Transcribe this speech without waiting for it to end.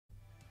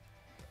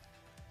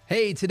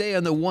Hey, today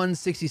on the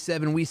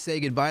 167, we say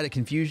goodbye to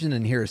confusion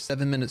and hear a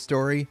 7-minute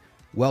story.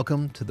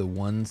 Welcome to the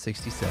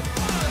 167.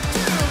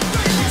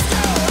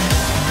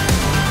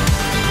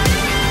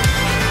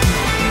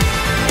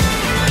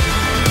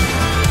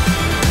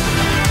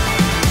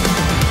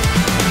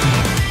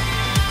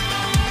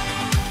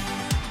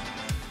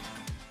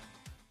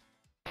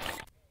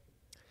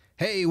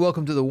 Hey,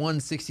 welcome to the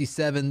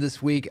 167.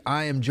 This week,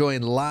 I am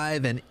joined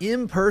live and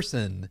in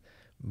person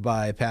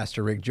by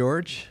Pastor Rick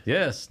George.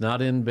 Yes,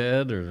 not in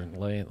bed or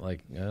laying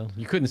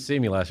you couldn't see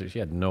me last week. She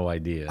had no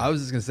idea. I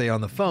was just going to say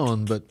on the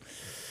phone, but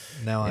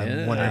now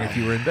I'm wondering if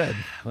you were in bed.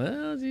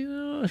 Well,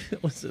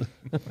 it wasn't.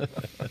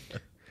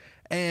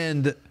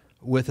 And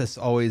with us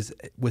always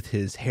with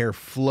his hair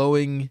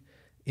flowing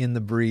in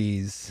the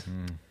breeze,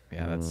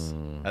 Yeah, that's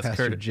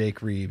Pastor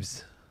Jake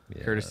Reeves.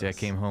 courtesy. I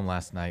came home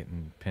last night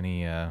and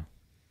Penny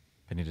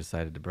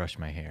decided to brush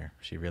my hair.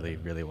 She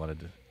really wanted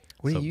to.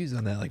 What do you use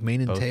on that, like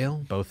mane and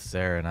tail? Both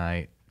Sarah and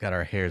I got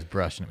our hairs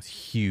brushed, and it was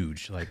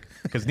huge.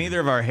 Because neither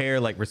of our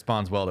hair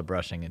responds well to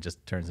brushing. It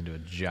just turns into a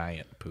Oh,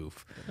 giant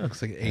poof.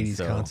 Looks like an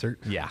 80s concert.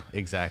 Yeah,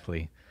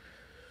 exactly.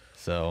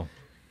 So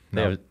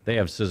They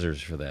have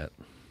scissors for that.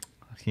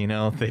 they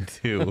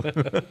do.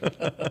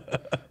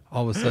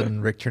 All of a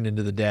sudden, Rick turned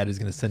into the dad who's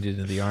going to send you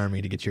into the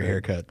army to get your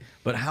hair cut.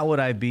 But how would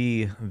I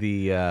be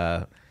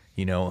the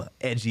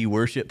edgy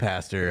worship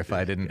pastor if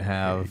I didn't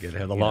have You could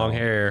have the long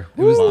hair.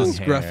 It was long the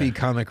scruffy hair.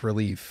 comic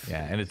relief.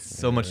 Yeah, and it's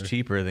so much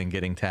cheaper than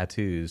getting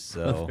tattoos.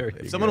 So There you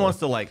if someone go. wants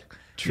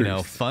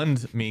to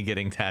fund me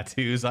getting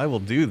tattoos, I will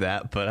do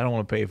that, but I don't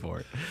want to pay for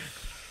it.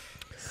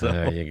 So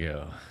There you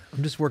go.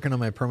 I'm just working on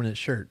my permanent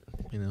shirt,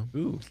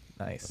 ooh,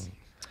 nice.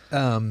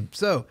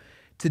 So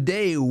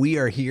today we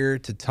are here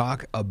to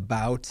talk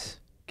about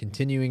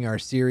continuing our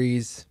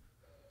series,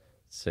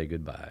 Say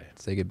goodbye.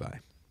 Say Goodbye.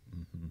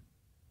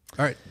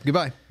 All right,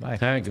 goodbye. Bye.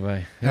 Hi,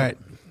 goodbye. All right.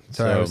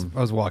 Sorry, So-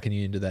 I was walking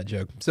you into that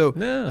joke. So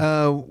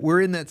No.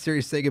 we're in that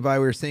series, Say Goodbye.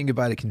 We're saying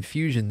goodbye to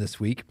confusion this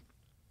week.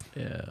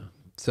 Yeah.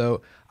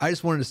 So I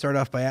just wanted to start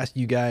off by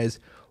asking you guys,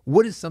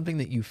 what is something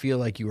that you feel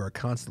like you are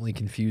constantly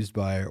confused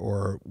by,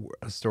 or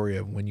a story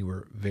of when you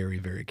were very,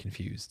 very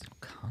confused?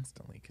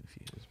 Constantly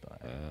confused by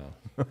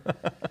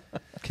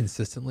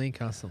Consistently,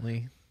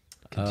 constantly,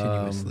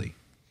 continuously.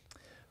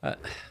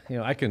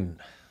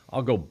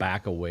 I'll go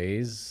back a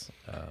ways.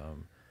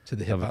 To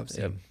the hip hop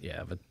scene.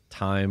 Of a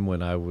time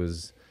when I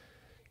was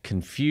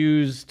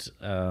confused.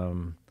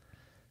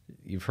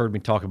 You've heard me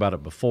talk about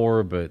it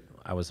before, but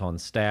I was on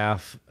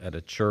staff at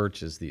a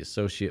church as the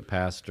associate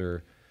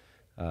pastor,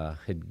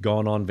 had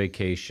gone on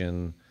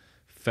vacation,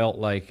 felt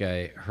like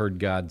I heard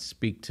God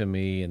speak to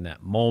me in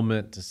that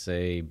moment to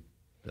say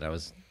that I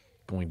was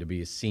going to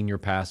be a senior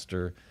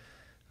pastor.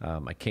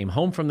 I came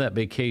home from that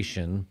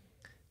vacation,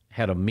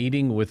 had a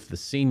meeting with the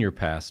senior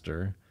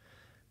pastor,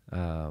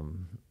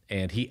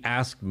 and he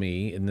asked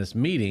me in this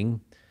meeting,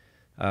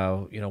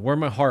 where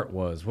my heart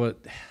was, where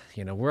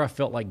I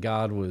felt like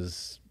God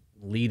was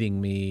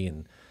leading me.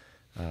 And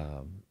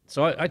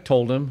so I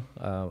told him,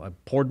 I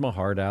poured my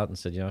heart out and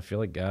said, I feel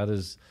like God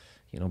has,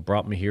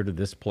 brought me here to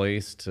this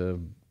place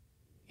to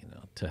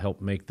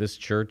help make this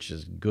church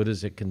as good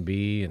as it can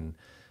be, and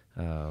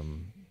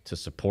to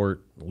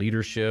support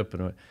leadership.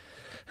 And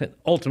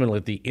ultimately,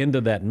 at the end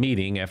of that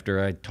meeting,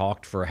 after I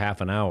talked for half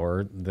an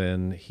hour,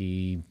 then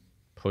he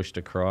pushed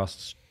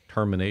across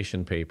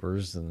termination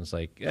papers and it's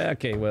like,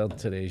 okay, well,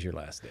 today's your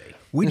last day.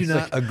 We do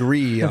not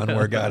agree on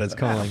where God is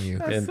calling you.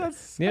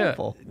 That's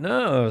helpful.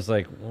 No, I was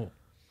like, well,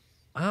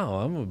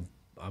 wow,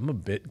 I'm a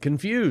bit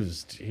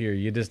confused here.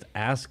 You just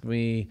asked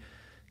me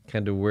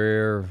kind of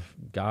where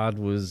God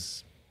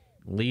was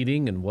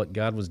leading and what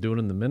God was doing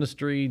in the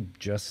ministry,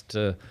 just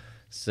to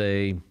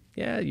say,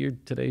 yeah,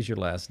 today's your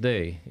last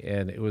day.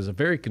 And it was a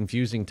very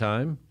confusing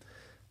time.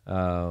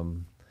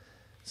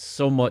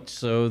 So much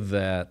so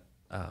that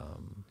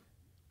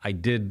I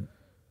did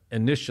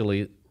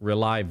initially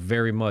rely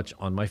very much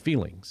on my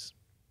feelings.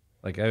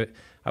 Like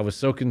I was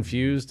so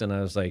confused, and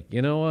I was like,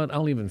 you know what? I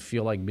don't even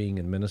feel like being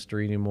in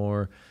ministry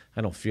anymore.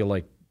 I don't feel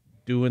like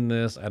doing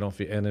this. And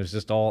it's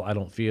just all, I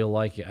don't feel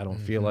like it. I don't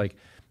feel like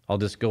I'll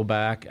just go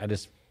back. I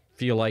just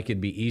feel like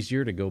it'd be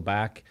easier to go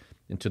back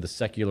into the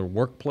secular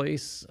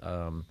workplace.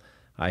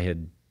 I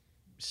had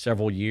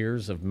several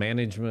years of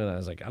management. I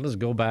was like, I'll just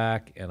go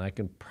back and I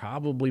can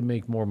probably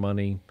make more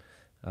money.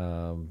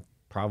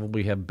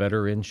 Probably have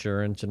better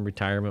insurance and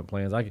retirement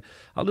plans.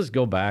 I'll just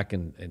go back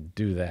and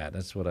do that.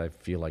 That's what I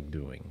feel like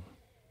doing.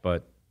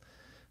 But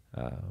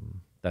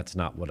that's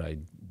not what I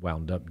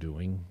wound up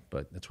doing,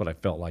 but that's what I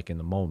felt like in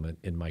the moment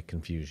in my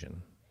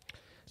confusion.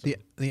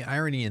 The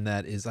irony in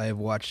that is I have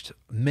watched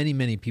many,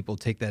 many people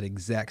take that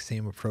exact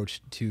same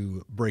approach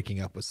to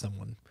breaking up with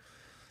someone.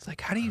 It's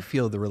like, how do you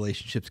feel the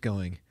relationship's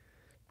going?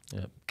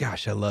 Yep.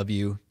 Gosh, I love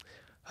you.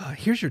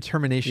 Here's your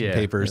termination Yeah,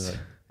 papers. yeah.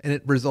 And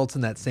it results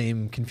in that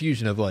same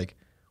confusion of like,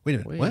 wait a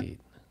minute, what?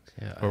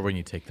 Yeah. Or when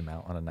you take them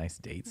out on a nice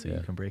date so you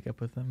can break up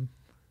with them.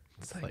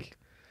 It's like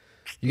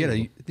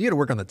You gotta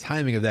work on the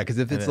timing of that, because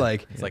if it's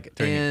like,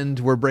 turning- and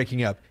we're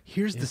breaking up,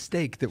 here's the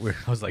steak that we're.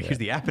 I was like, here's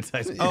the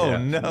appetizer. Oh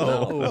no.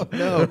 Oh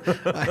no,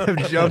 I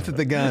have jumped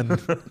the gun.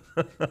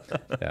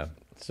 Yeah.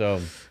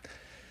 So,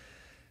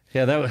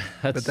 yeah,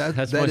 that's that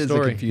my is a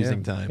story. confusing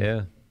Yeah. time.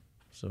 Yeah.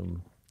 So,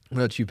 What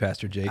about you,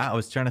 Pastor Jake? I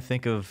was trying to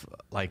think of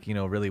like,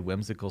 really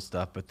whimsical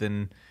stuff, but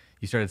then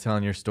you started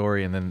telling your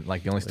story, and then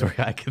like the only story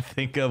I could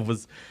think of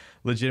was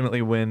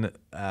legitimately when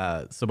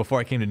so before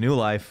I came to New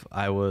Life,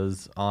 I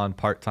was on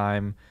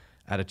part-time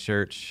at a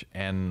church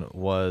and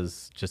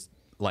was just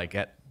like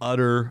at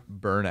utter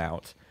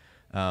burnout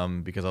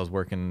because I was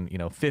working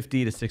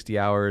 50 to 60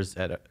 hours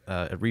at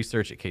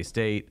research at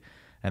K-State,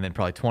 and then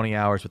probably 20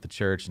 hours with the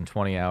church and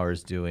 20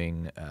 hours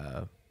doing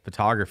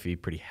photography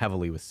pretty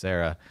heavily with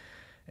Sarah.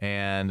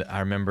 And I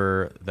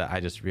remember that I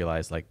just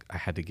realized like I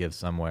had to give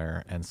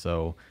somewhere, and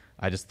so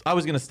I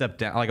was gonna step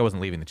down. Like I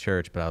wasn't leaving the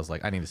church, but I was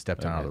like, I need to step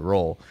down out of the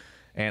role.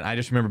 And I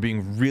just remember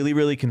being really,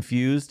 really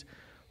confused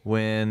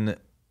when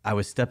I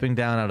was stepping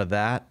down out of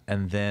that,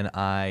 and then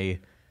I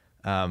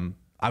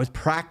was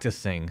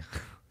practicing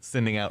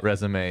sending out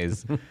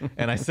resumes,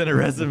 and I sent a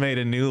resume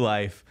to New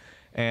Life.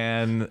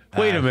 And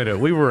wait a minute,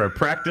 we were a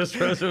practice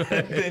resume.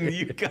 then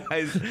you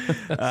guys,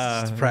 It's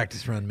a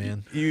practice run,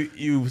 man.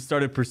 you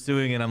started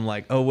pursuing, and I'm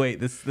like, oh wait,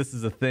 this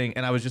is a thing.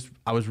 And I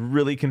was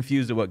really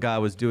confused at what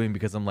God was doing,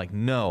 because I'm like,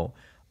 no,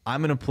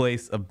 I'm in a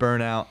place of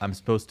burnout. I'm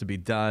supposed to be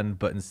done,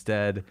 but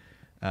instead,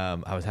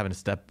 I was having to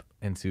step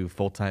into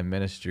full-time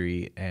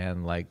ministry,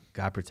 and like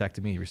God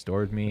protected me, He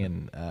restored me,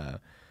 and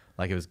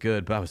like it was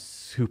good. But I was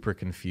super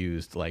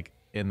confused, like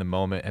in the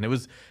moment, and it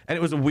was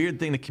a weird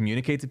thing to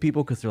communicate to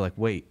people, because they're like,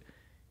 wait,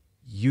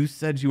 you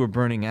said you were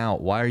burning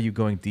out. Why are you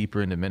going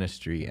deeper into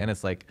ministry? And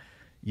it's like,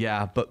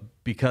 yeah, but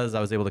because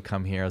I was able to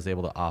come here, I was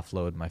able to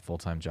offload my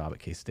full-time job at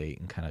K-State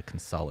and kind of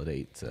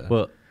consolidate.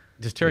 Well,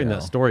 just hearing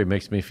that story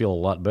makes me feel a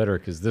lot better,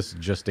 because this is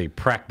just a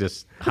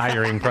practice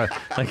hiring.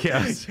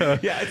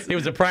 It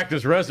was a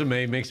practice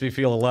resume. Makes me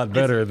feel a lot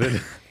better than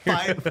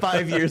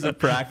 5 years of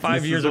practice.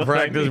 5 years of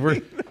practice.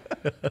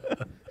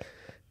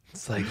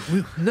 It's like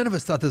none of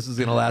us thought this was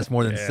going to last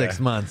more than 6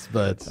 months,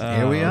 but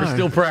here we are. We're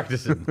still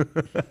practicing.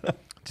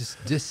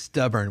 just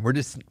stubborn.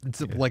 It's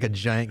like a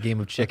giant game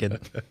of chicken.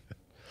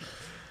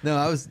 No,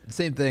 I was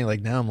same thing.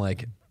 Like now I'm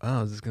like, oh,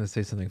 I was just going to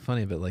say something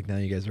funny, but like now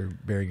you guys are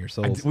bearing your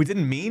souls. We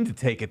didn't mean to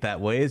take it that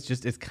way.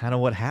 It's kind of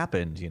what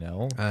happened, I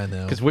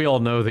know. Because we all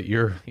know that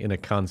you're in a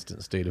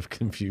constant state of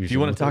confusion. Do you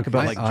want to talk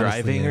about I like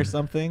honestly driving am. or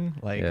something?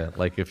 Like, Yeah,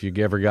 like if you've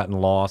ever gotten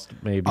lost,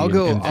 maybe I'll and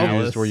go-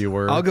 confused where you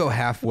were. I'll go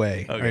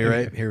halfway. Are Okay. you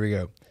right? Here we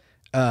go.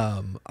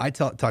 I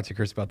talk to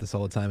Chris about this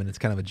all the time, and it's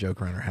kind of a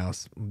joke around our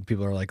house.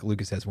 People are like,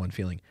 Lucas has one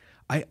feeling.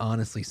 I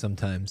honestly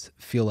sometimes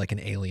feel like an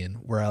alien,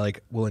 where I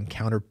like will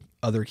encounter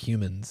other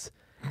humans,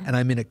 and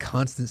I'm in a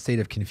constant state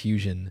of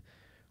confusion,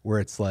 where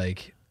it's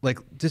like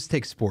just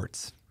take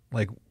sports.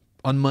 Like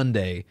on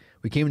Monday,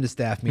 we came into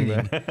staff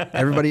meeting.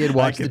 Everybody had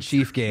watched the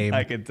Chief game.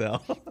 I could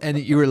tell. And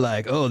you were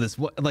like, oh,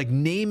 like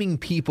naming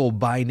people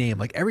by name.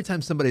 Like every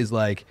time somebody's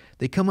like,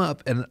 they come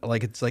up and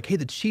like, it's like, hey,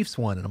 the Chiefs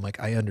won. And I'm like,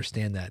 I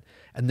understand that.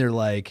 And they're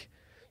like,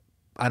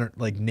 I don't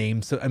like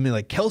name. So I mean,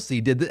 like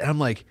Kelsey did that. And I'm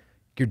like,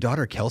 your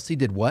daughter Kelsey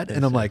did what?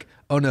 And I'm like,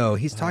 oh no,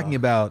 he's talking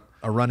about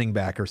a running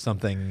back or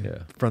something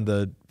for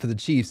the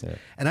Chiefs.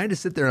 And I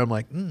just sit there and I'm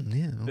like,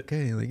 yeah,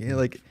 okay.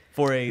 Like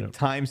For a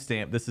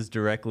timestamp, this is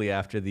directly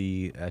after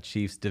the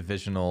Chiefs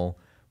divisional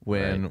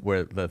win,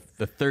 where the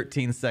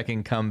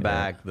 13-second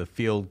comeback, the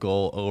field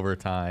goal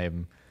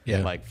overtime.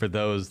 Yeah. Like for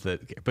those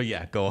that, but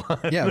yeah, go on.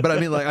 yeah, but I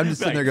mean, like I'm just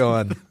sitting there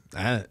going,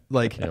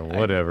 like,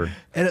 whatever.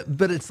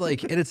 But it's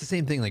like, and it's the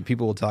same thing. Like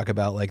people will talk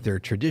about like their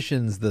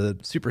traditions, the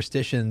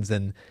superstitions,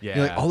 and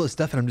like all this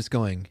stuff, and I'm just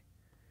going,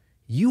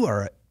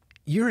 you're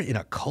in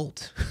a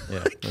cult. Yeah,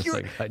 Like, it's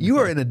you're- like, I you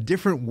know. are in a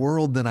different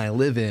world than I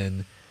live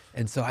in.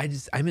 And so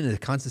I'm in a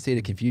constant state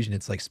of confusion.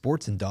 It's like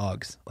sports and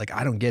dogs. Like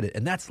I don't get it,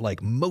 and that's like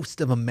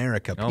most of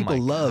America. Oh People my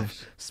love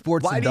gosh.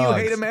 sports Why and do you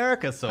dogs. hate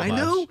America so much? I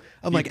know.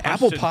 I'm You like punched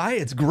apple an- pie.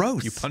 It's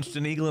gross. You punched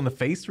an eagle in the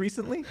face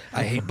recently?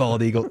 I hate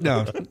bald eagle.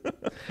 No,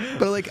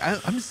 but like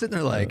I'm just sitting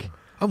there like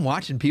I'm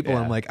watching people.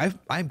 And I'm like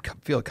I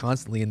feel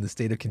constantly in the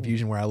state of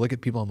confusion where I look at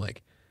people. I'm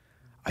like,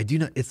 I do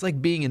not. It's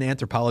like being an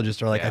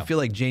anthropologist, or like I feel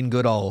like Jane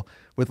Goodall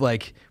with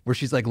like where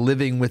she's like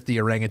living with the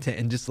orangutan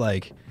and just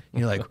like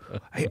like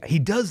he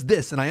does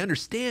this and I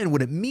understand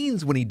what it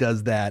means when he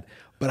does that,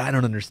 but I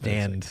don't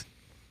understand.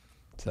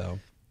 So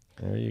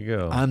There you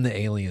go. I'm the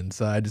alien.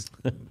 So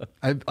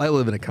I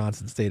live in a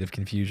constant state of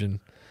confusion.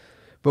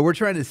 But we're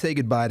trying to say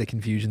goodbye to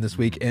confusion this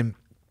week, and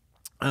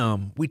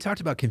we talked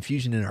about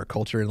confusion in our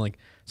culture, and like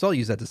so I'll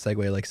use that to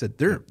segue. Like I said,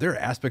 there are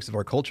aspects of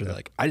our culture that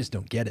like I just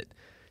don't get it.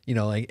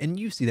 Like, and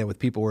you see that with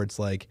people where it's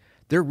like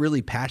they're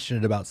really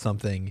passionate about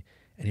something,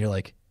 and you're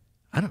like,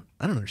 I don't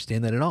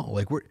understand that at all.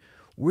 Like,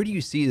 where do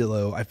you see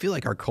though? I feel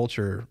like our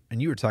culture,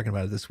 and you were talking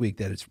about it this week,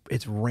 that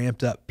it's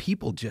ramped up.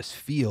 People just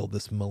feel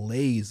this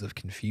malaise of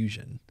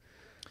confusion.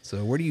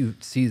 So, where do you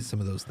see some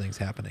of those things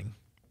happening?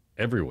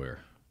 Everywhere.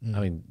 I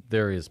mean,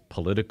 there is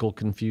political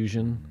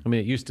confusion. I mean,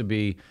 it used to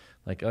be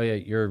like, oh yeah,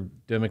 you're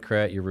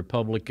Democrat, you're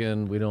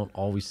Republican. We don't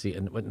always see,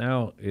 but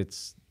now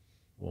it's,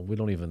 well, we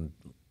don't even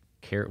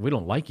care. We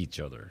don't like each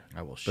other.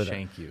 I will But,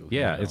 shank you.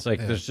 Yeah, you know? it's like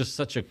there's just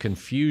such a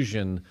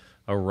confusion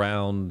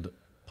around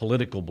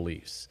political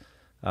beliefs.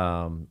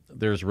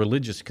 There's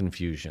religious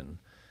confusion,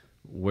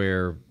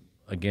 where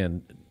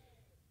again,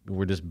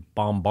 we're just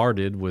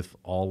bombarded with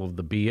all of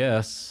the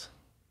BS.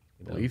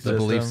 Belief The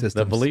belief system. system.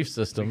 The belief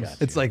systems.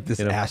 It's like this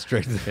You know,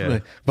 asterisk yeah.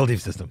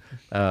 belief system.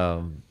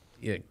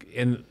 Yeah,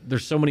 and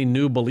there's so many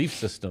new belief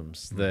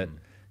systems that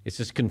it's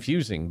just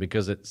confusing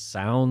because it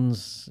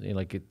sounds, you know,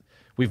 like it.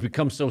 We've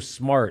become so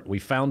smart. We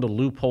found a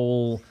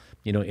loophole,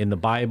 you know, in the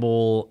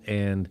Bible,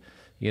 and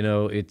you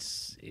know,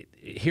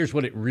 here's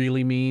what it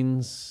really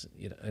means,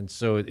 you know, and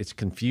so it's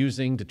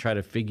confusing to try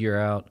to figure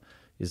out,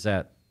 is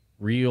that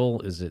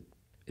real? Is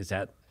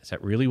that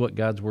really what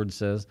God's word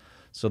says?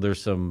 So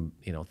there's some,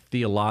 you know,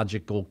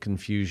 theological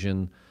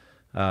confusion.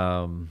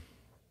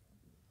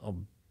 I'll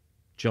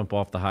jump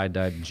off the high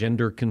dive.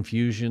 Gender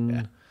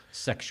confusion,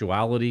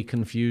 sexuality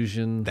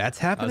confusion. That's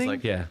I was happening.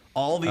 like, Yeah.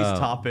 all these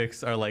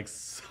topics are like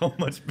so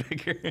much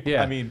bigger.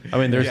 Yeah, I mean,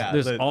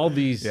 there's all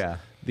these yeah.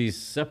 these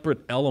separate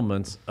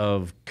elements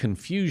of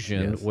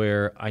confusion Yes.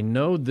 where I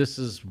know this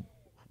is,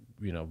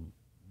 you know,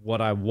 what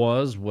I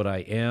was, what I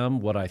am,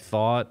 what I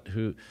thought,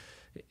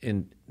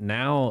 and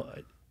now,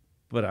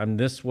 but I'm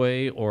this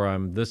way, or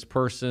I'm this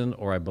person,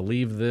 or I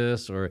believe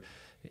this,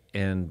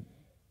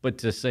 but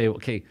to say,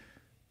 okay,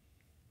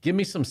 give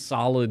me some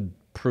solid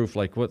proof,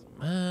 like what?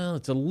 Well,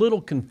 it's a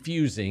little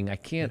confusing.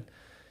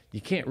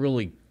 You can't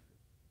really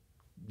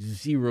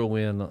zero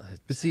in.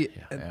 But see,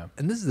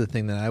 and this is the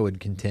thing that I would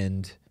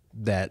contend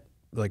that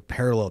like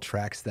parallel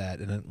tracks that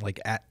and then, like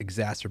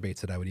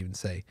exacerbates it. I would even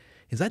say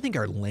is I think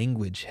our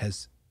language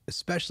has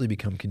especially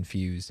become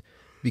confused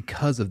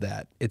because of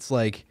that. It's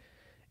like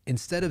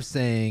instead of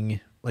saying,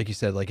 like you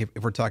said, like if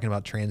we're talking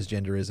about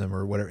transgenderism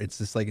or whatever, it's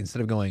just like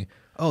instead of going,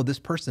 oh, this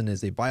person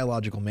is a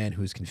biological man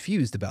who is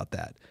confused about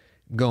that,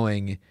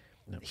 going,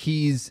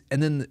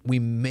 and then we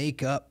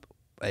make up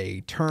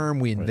a term,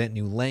 we invent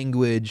new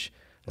language,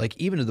 like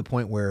even to the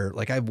point where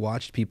like I've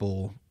watched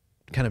people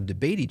kind of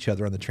debate each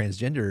other on the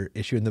transgender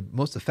issue, and the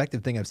most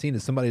effective thing I've seen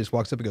is somebody just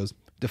walks up and goes,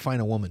 define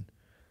a woman.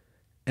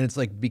 And it's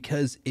like,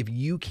 because if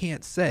you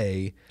can't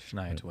say,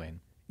 Shania Twain.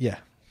 yeah,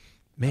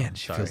 man,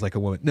 she sorry. feels like a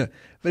woman. No,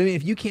 but I mean,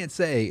 if you can't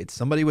say it's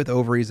somebody with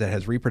ovaries that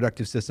has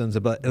reproductive systems,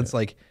 but and it's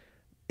like,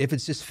 if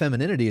it's just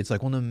femininity, it's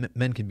like, well, no,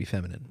 men can be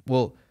feminine.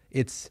 Well,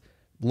 it's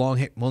long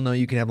hair. Well, no,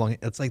 you can have long hair.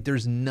 It's like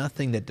there's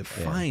nothing that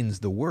defines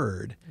the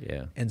word.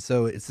 Yeah. And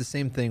so it's the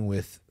same thing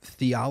with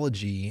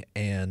theology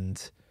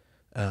and,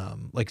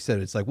 like I said,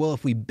 it's like, well,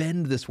 if we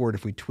bend this word,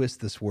 if we twist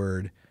this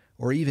word,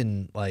 or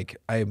even like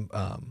I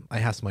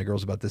asked my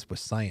girls about this with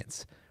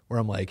science, where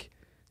I'm like,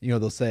 you know,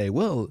 they'll say,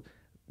 well,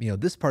 you know,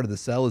 this part of the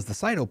cell is the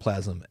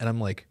cytoplasm, and I'm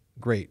like,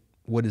 great,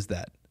 what is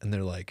that? And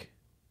they're like,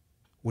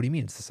 what do you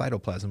mean it's the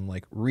cytoplasm? I'm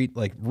like, read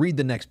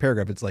the next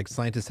paragraph. It's like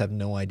scientists have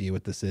no idea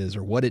what this is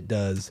or what it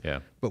does. Yeah.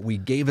 But we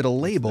gave it a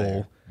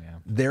label, Yeah.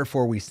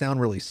 therefore we sound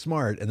really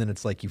smart. And then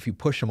it's like if you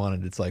push them on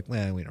it, it's like,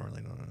 well, we don't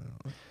really know.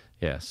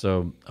 Yeah.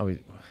 So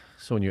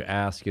so when you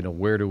ask, you know,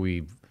 where do we,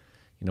 you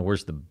know,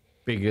 where's the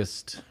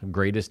biggest,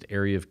 greatest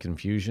area of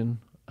confusion?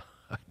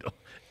 I don't.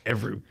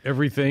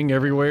 Everything,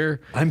 everywhere.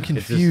 I'm It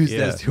just- confused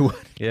as to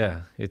what.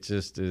 Yeah, it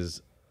just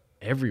is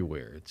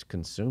everywhere. It's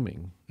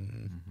consuming.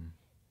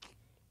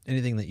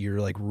 Anything that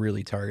you're like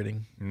really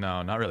targeting.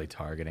 No, not really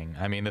targeting.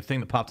 I mean, the thing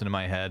that popped into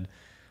my head,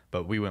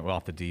 but we went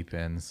off the deep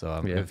end, so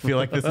I Yeah. feel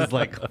like this is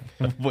like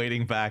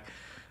waiting back.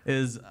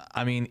 Is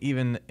I mean,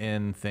 even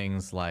in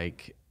things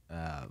like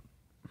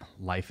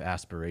life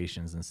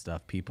aspirations and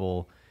stuff,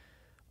 people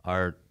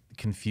are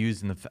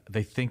confused in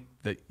they think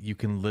that you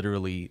can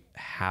literally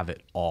have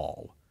it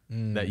all.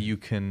 That you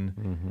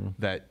can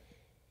that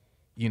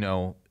you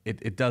know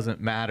it doesn't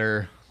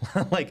matter.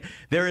 Like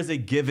there is a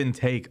give and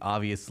take,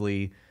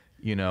 obviously.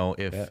 You know,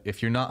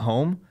 if you're not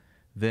home,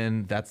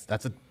 then that's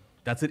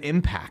an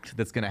impact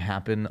that's going to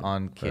happen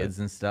on kids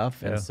and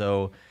stuff. And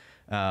so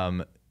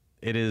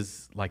it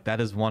is like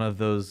that is one of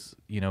those,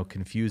 you know,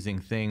 confusing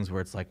things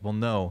where it's like, well,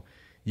 no,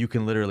 you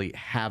can literally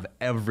have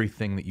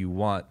everything that you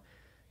want.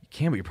 You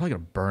can, but you're probably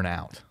going to burn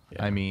out.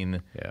 I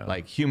mean,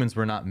 like humans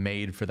were not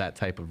made for that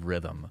type of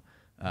rhythm.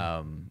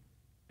 And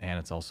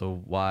it's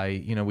also why,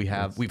 you know, we've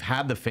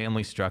had the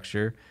family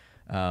structure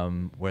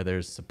where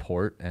there's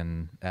support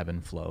and ebb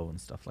and flow and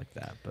stuff like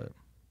that. But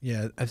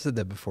Yeah, I've said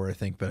that before, I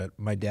think, but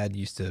my dad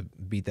used to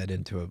beat that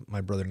into my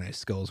brother and I's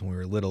skulls when we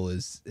were little.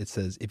 Is it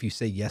says if you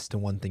say yes to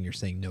one thing, you're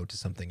saying no to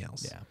something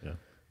else. Yeah.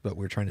 But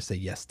we're trying to say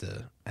yes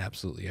to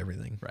absolutely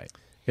everything. right.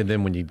 And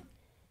then when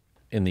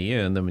in the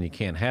end, then when you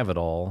can't have it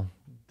all,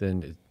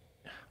 then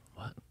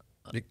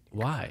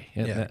why?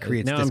 And Yeah, it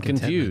creates now I'm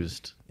discontentment.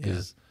 confused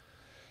because,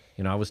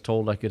 you know, I was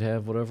told I could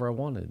have whatever I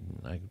wanted.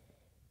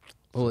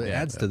 Well, it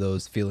adds to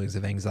those feelings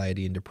of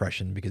anxiety and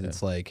depression because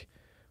it's like,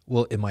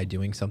 well, am I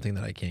doing something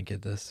that I can't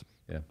get this?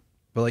 Yeah.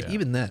 But like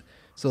even that,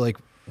 so like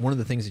one of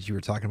the things that you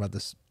were talking about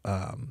this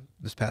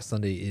past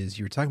Sunday is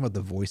you were talking about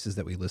the voices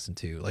that we listen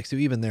to. Like, so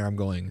even there I'm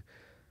going,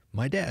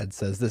 my dad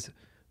says this.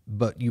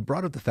 But you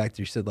brought up the fact that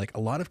you said like a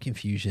lot of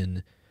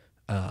confusion,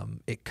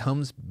 it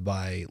comes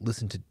by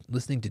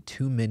listening to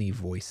too many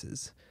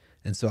voices.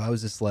 And so I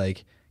was just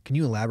like, can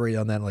you elaborate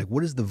on that? Like,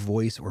 what is the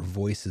voice or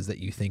voices that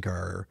you think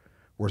are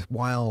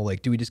worthwhile?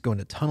 Like, do we just go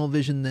into tunnel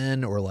vision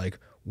then, or like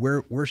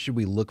where should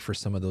we look for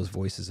some of those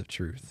voices of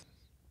truth?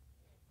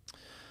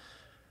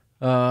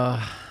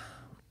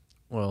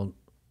 Well,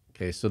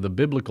 okay, so the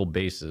biblical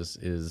basis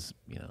is,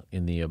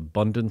 in the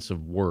abundance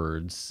of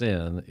words,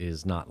 sin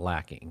is not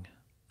lacking.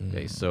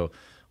 Okay, so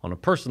on a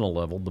personal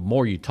level, the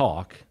more you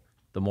talk,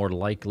 the more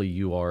likely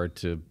you are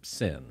to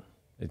sin.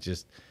 It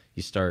just,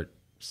 you start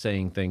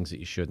saying things that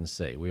you shouldn't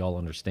say. We all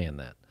understand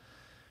that.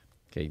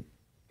 Okay,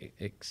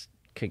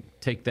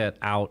 take that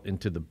out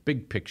into the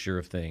big picture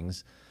of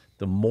things.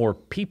 The more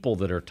people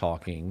that are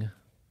talking,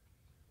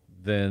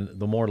 then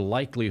the more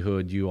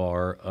likelihood you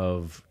are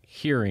of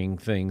hearing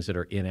things that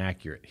are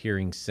inaccurate,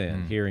 hearing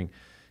sin,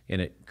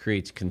 and it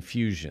creates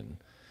confusion.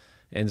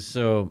 And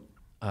so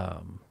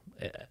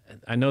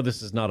I know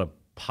this is not a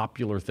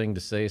popular thing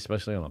to say,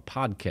 especially on a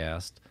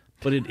podcast,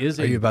 but it is.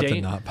 Are you about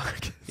to not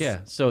podcast? Yeah,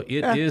 so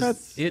it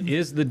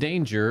is the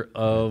danger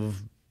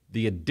of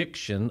the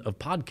addiction of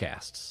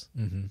podcasts.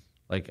 Mm-hmm.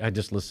 Like I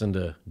just listened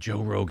to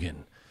Joe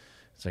Rogan.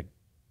 It's like,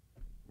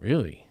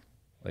 really?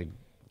 Like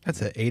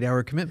that's an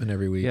 8-hour commitment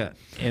every week. Yeah,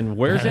 and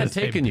where's that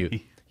taking you?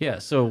 Yeah,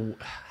 so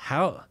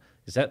how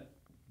is that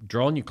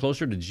drawing you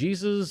closer to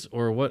Jesus,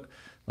 or what?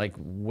 Like,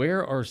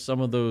 where are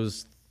some of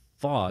those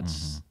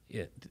thoughts?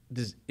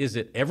 Is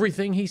it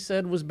everything he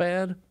said was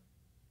bad,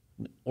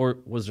 or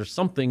was there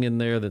something in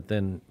there that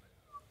then,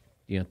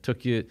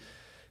 took you?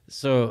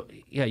 So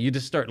yeah, you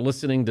just start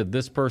listening to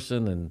this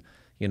person,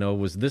 and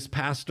was this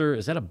pastor?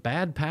 Is that a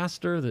bad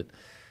pastor?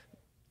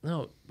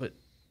 No, but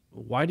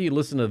why do you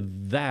listen to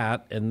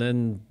that and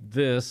then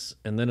this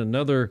and then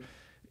another?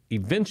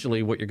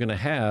 Eventually, what you're going to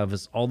have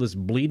is all this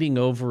bleeding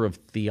over of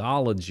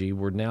theology.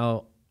 Where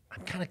now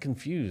I'm kind of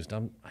confused.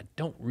 I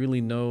don't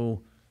really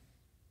know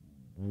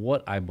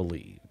what I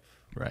believe.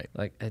 Right.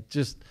 Like it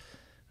just.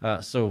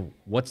 So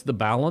what's the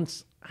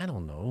balance? I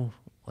don't know.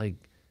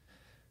 Like,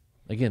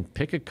 again,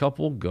 pick a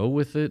couple, go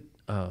with it.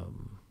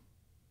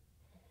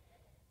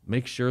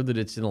 Make sure that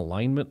it's in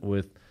alignment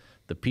with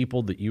the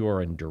people that you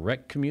are in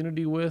direct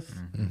community with.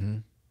 Mm-hmm.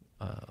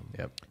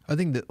 Yep. I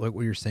think that like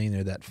what you're saying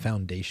there, that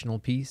foundational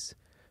piece,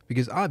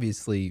 because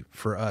obviously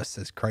for us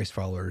as Christ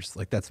followers,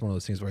 like that's one of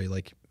those things where you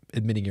like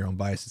admitting your own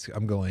biases.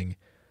 I'm going,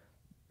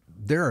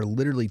 there are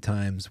literally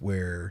times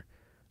where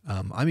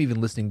I'm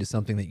even listening to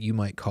something that you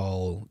might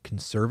call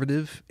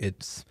conservative.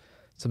 It's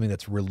something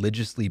that's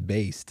religiously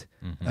based.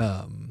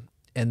 And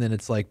then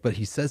it's like, but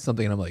he says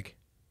something and I'm like,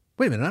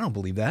 wait a minute, I don't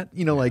believe that.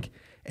 Like,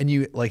 and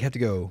you like have to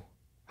go,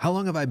 how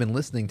long have I been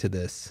listening to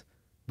this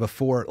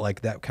before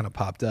like that kind of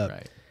popped up?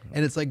 Right.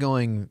 And it's like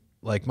going,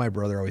 like my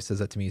brother always says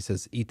that to me. He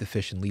says, eat the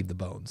fish and leave the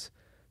bones.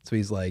 So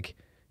he's like,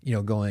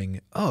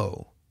 going,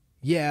 oh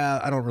yeah,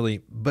 I don't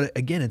really, but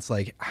again, it's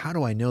like, how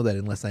do I know that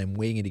unless I'm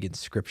weighing it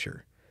against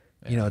scripture?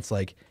 It's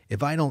like,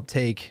 if I don't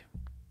take,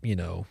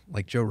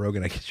 like Joe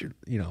Rogan, I guess it's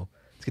going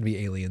to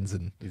be aliens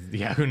and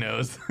yeah, who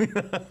knows?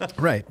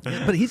 right.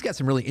 But he's got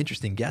some really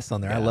interesting guests on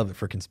there. I love it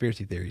for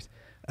conspiracy theories.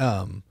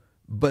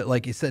 But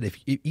like you said,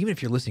 even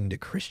if you're listening to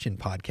Christian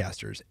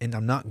podcasters and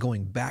I'm not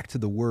going back to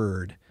the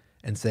word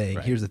and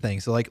saying, here's the thing.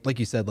 So like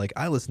you said, like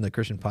I listen to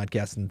Christian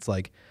podcasts and it's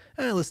like,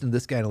 I listen to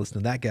this guy and I listen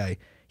to that guy.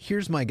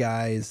 Here's my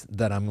guys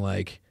that I'm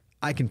like,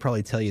 I can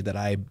probably tell you that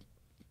I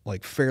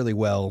like fairly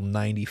well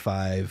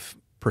 95%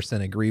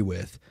 agree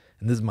with.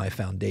 And this is my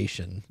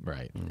foundation.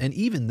 Right. And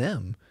even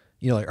them,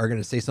 like, are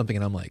going to say something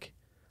and I'm like,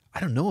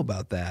 I don't know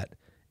about that.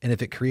 And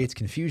if it creates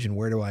confusion,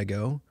 where do I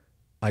go?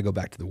 I go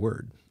back to the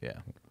word. Yeah.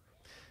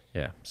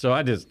 Yeah. So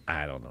I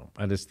don't know.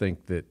 I just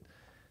think that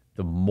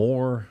the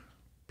more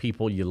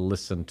people you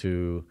listen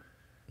to,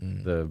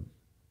 the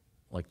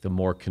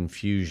more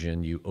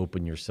confusion you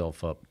open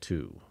yourself up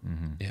to.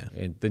 Yeah.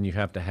 And then you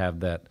have to have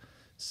that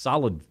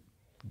solid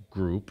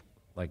group,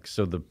 like,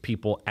 so the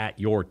people at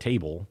your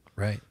table,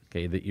 Right.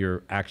 okay, that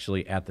you're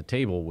actually at the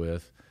table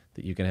with,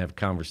 that you can have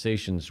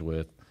conversations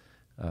with.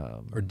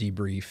 Or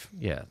debrief.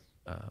 Yeah.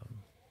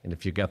 And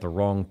if you got the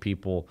wrong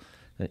people,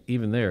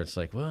 even there, it's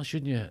like, well,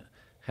 shouldn't you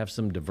have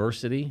some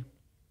diversity?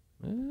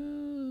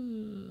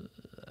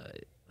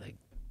 Like,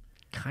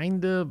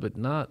 kind of, but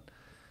not.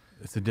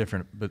 It's a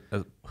different, but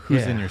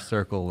who's in Yeah. your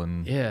circle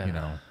and,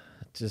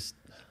 just.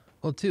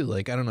 Well, too,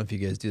 like, I don't know if you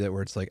guys do that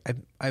where it's like,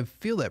 I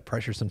feel that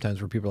pressure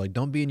sometimes where people are like,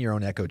 don't be in your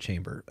own echo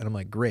chamber. And I'm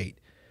like, great.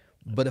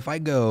 But if I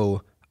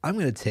go, I'm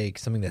going to take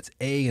something that's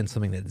A and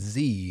something that's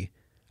Z,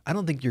 I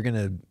don't think you're going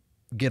to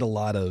get a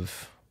lot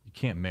of. you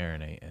can't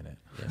marinate in it.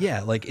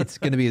 Yeah, like it's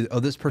going to be, oh,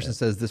 this person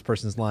says this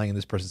person's lying and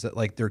this person says,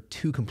 like, they're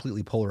two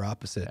completely polar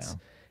opposites. Yeah.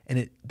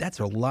 And that's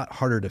a lot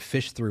harder to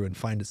fish through and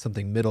find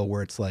something middle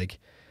where it's like,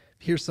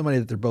 here's somebody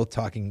that they're both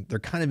talking, they're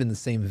kind of in the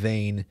same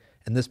vein,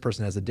 and this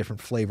person has a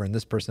different flavor and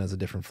this person has a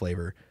different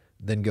flavor,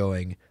 than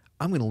going,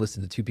 I'm going to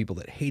listen to two people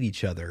that hate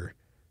each other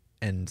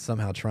and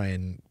somehow try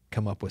and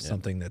come up with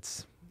something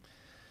that's.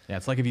 Yeah,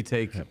 it's like if you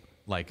take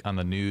like on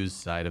the news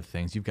side of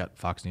things, you've got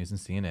Fox News and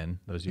CNN.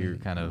 Those are your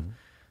kind of,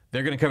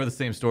 they're going to cover the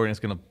same story and it's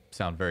going to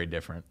sound very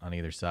different on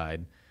either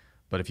side.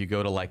 But if you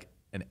go to like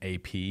an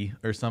AP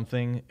or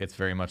something, it's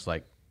very much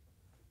like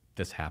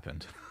this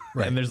happened.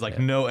 Right. And there's like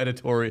no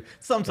editorial.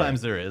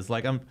 Sometimes there is.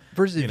 Like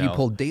Versus if you know,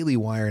 pull Daily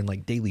Wire and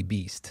like Daily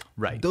Beast,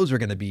 Right. those are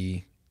going to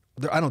be,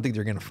 I don't think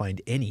they're going to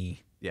find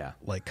any yeah.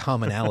 like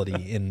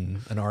commonality in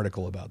an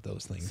article about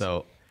those things.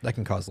 So that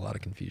can cause a lot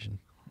of confusion.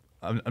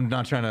 I'm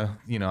not trying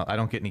to, I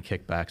don't get any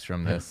kickbacks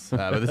from this,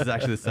 but this is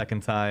actually the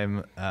second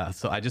time.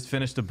 So I just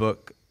finished a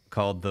book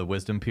called The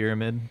Wisdom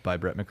Pyramid by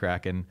Brett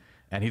McCracken,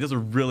 and he does a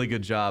really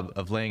good job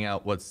of laying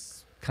out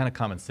what's kind of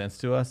common sense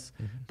to us,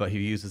 but he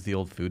uses the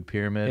old food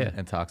pyramid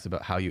and talks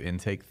about how you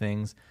intake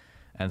things.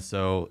 And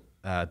so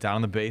down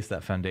on the base,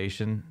 that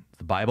foundation,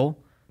 the Bible,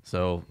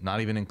 so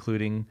not even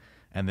including,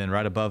 and then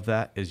right above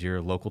that is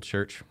your local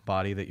church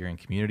body that you're in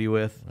community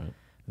with. Right.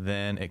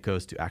 Then it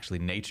goes to actually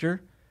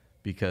nature,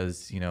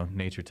 because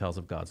nature tells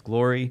of God's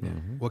glory.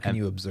 What can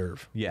you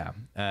observe? Yeah,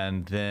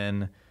 and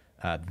then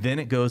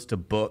it goes to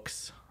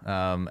books,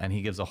 and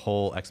he gives a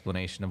whole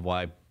explanation of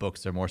why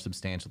books are more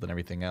substantial than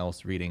everything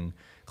else, reading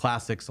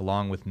classics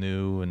along with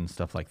new and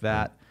stuff like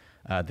that.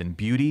 Then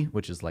beauty,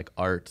 which is like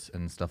art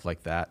and stuff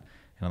like that.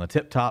 And on the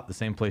tip top, the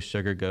same place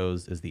sugar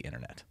goes, is the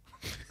internet.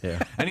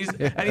 Yeah. and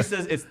he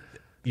says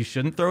you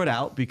shouldn't throw it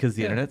out because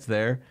the internet's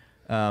there,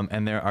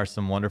 and there are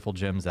some wonderful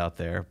gems out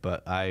there.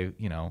 But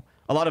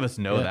a lot of us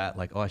know that,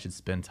 like, I should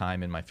spend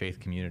time in my faith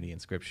community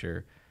and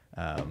scripture.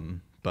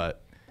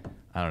 But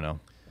I don't know.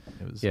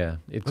 It was it's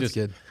That's just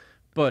good.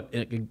 But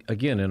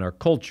again, in our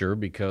culture,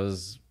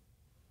 because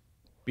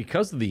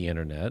of the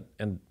internet,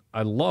 and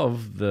I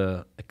love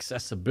the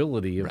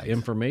accessibility of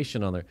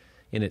information on there,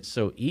 and it's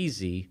so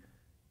easy,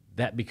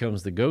 that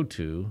becomes the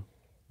go-to.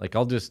 Like,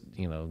 I'll just,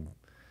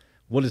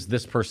 what does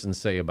this person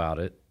say about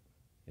it?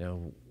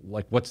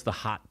 Like, what's the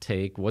hot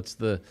take?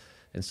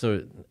 And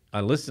so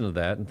I listen to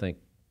that and think,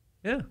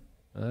 that's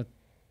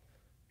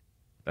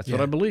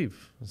what I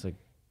believe. It's like,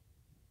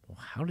 well,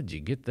 how did you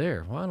get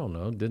there? Well, I don't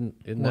know.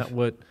 Isn't that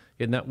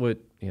what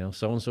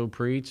so and so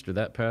preached, or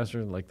that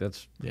pastor? Like,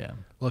 that's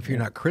Well, if you're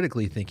not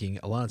critically thinking,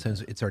 a lot of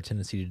times it's our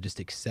tendency to just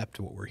accept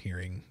what we're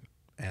hearing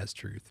as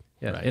truth.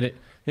 Yeah, right.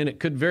 and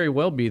it could very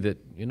well be that,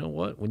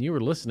 when you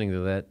were listening to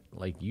that,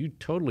 like, you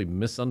totally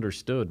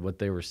misunderstood what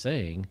they were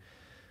saying,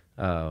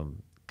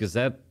 because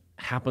that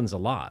happens a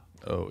lot.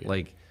 Oh, yeah.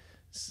 Like,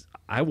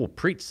 I will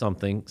preach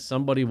something,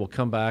 somebody will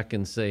come back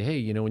and say,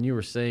 hey, when you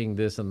were saying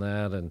this and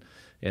that,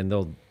 and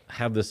they'll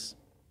have this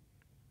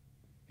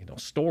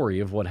story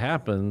of what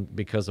happened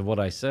because of what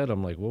I said.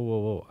 I'm like,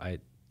 whoa, I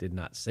did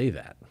not say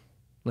that.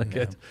 Like,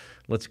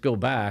 let's go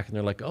back. And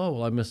they're like, oh,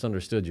 well, I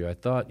misunderstood you. I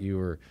thought you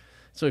were.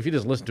 So if you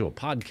just listen to a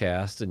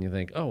podcast and you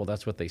think, oh, well,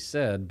 that's what they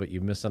said, but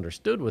you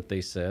misunderstood what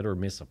they said or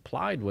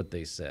misapplied what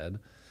they said,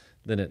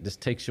 then it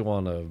just takes you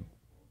on a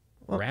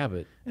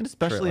rabbit. And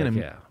especially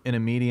trail. in a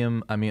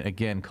medium, I mean,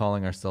 again,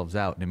 calling ourselves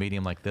out in a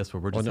medium like this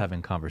where we're just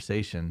having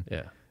conversation.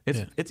 Yeah.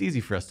 It's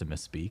easy for us to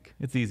misspeak.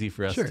 It's easy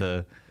for us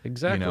to,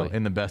 Exactly.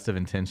 in the best of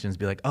intentions,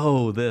 be like,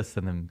 oh, this,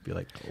 and then be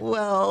like,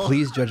 well.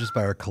 Please judge us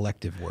by our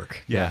collective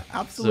work. Yeah,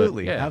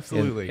 absolutely. So,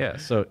 Absolutely.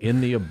 So in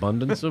the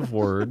abundance of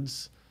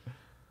words,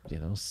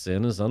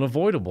 sin is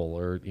unavoidable,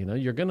 or,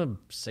 you're going to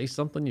say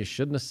something you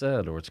shouldn't have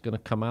said, or it's going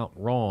to come out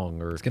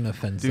wrong, or It's going to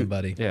offend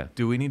somebody. Yeah.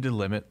 Do we need to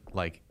limit,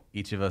 like,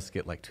 each of us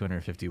get like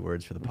 250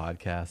 words for the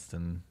podcast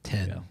and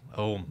 10.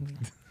 Oh,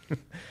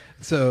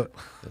 So,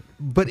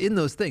 but in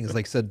those things,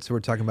 like I said, so we're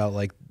talking about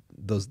like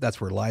those,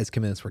 that's where lies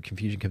come in, that's where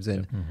confusion comes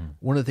in.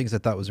 One of the things I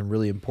thought was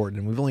really important,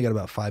 and we've only got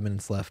about 5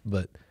 minutes left,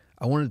 but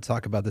I wanted to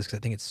talk about this because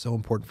I think it's so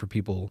important for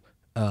people.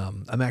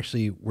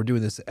 We're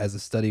doing this as a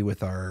study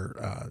with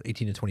our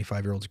 18 to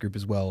 25-year-olds group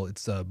as well.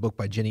 It's a book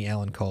by Jenny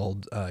Allen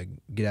called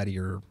Get Out of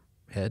Your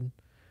Head.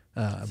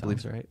 I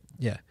believe right.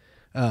 Yeah.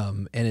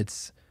 And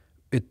it's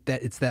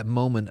that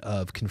moment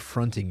of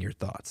confronting your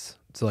thoughts.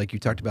 So like you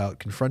talked about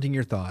confronting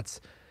your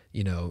thoughts,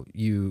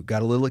 you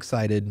got a little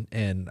excited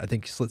and I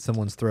think you slit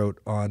someone's throat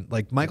on,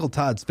 like, Michael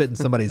Todd spit in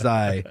somebody's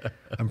eye.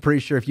 I'm pretty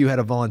sure if you had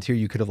a volunteer,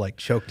 you could have like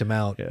choked him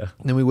out and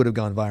then we would have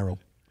gone viral.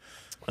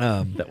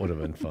 That would have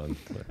been fun.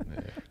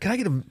 But, Can I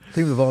get a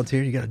thing with a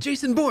volunteer? You got a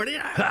Jason Bourne.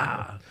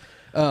 Yeah.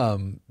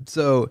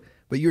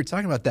 But you were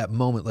talking about that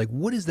moment. Like,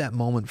 what is that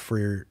moment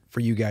for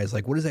you guys?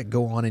 Like, what does that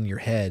go on in your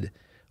head?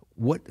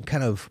 What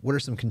are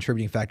some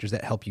contributing factors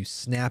that help you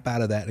snap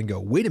out of that and go,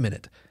 wait a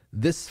minute,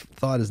 this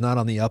thought is not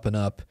on the up and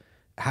up.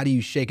 How do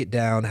you shake it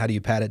down? How do you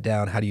pat it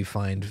down? How do you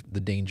find the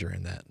danger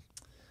in that?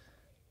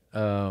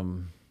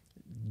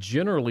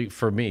 Generally,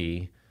 for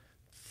me,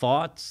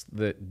 thoughts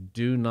that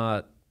do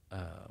not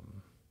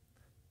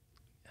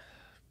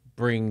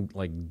bring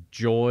like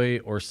joy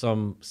or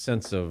some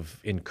sense of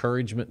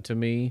encouragement to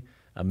me,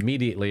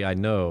 immediately I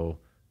know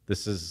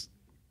this is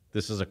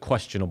a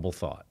questionable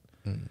thought.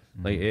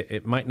 Mm-hmm. Like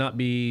it might not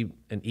be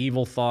an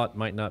evil thought,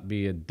 might not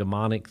be a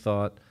demonic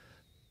thought,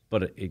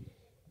 but it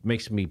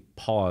makes me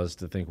pause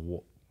to think,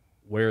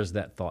 where is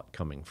that thought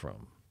coming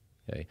from?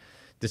 Okay,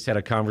 just had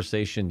a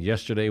conversation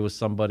yesterday with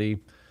somebody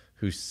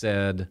who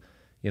said,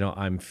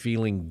 I'm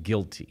feeling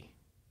guilty.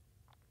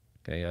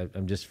 Okay,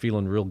 I'm just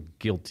feeling real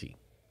guilty.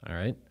 All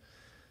right.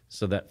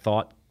 So that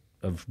thought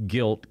of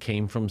guilt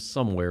came from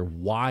somewhere.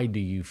 Why do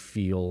you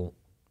feel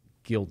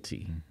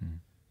guilty?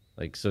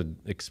 Like, so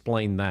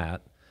explain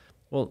that.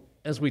 Well,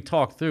 as we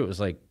talked through, it was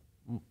like,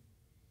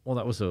 well,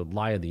 that was a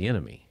lie of the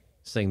enemy,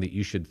 saying that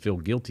you should feel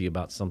guilty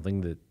about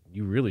something that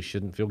you really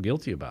shouldn't feel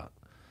guilty about.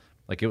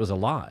 Like, it was a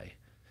lie.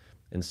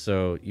 And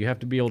so you have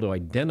to be able to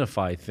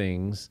identify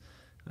things,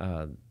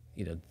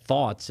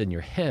 thoughts in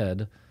your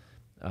head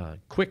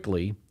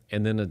quickly,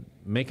 and then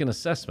make an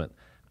assessment.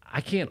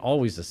 I can't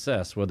always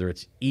assess whether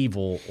it's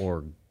evil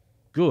or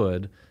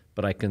good,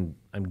 but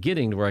I'm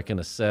getting to where I can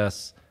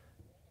assess,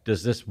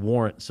 does this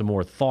warrant some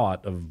more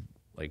thought of,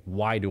 like,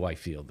 why do I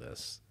feel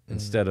this?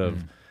 Instead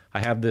of, I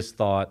have this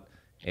thought,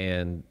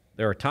 and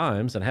there are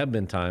times, and have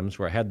been times,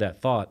 where I had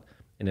that thought,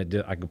 and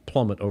I could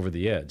plummet over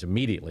the edge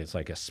immediately. It's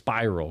like a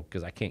spiral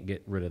because I can't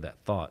get rid of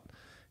that thought.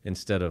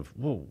 Instead of,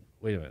 whoa,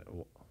 wait a minute,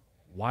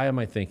 why am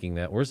I thinking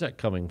that? Where's that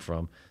coming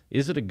from?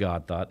 Is it a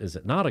God thought? Is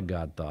it not a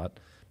God thought?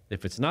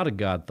 If it's not a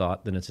God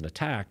thought, then it's an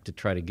attack to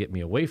try to get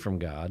me away from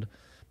God.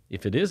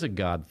 If it is a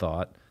God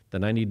thought,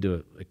 then I need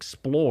to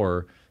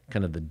explore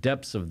kind of the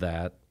depths of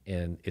that,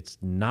 and it's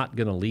not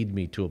going to lead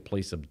me to a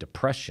place of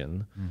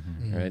depression,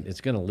 right?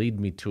 It's going to lead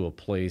me to a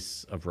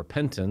place of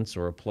repentance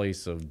or a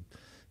place of,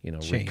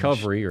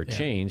 recovery or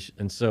change.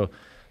 And so,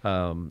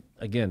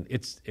 again,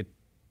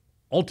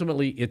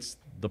 ultimately it's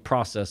the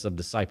process of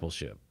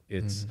discipleship.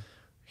 It's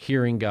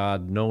hearing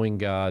God, knowing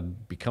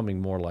God,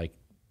 becoming more like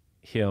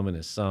Him and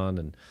His Son,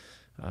 and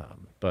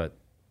but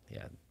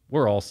yeah,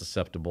 we're all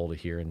susceptible to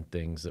hearing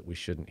things that we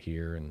shouldn't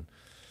hear,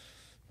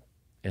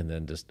 and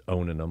then just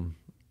owning them.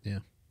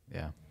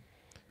 Yeah.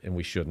 And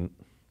we shouldn't.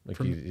 Like,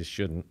 you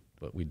shouldn't,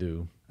 but we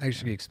do. I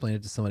actually explained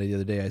it to somebody the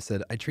other day. I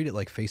said, I treat it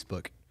like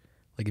Facebook.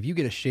 Like, if you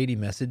get a shady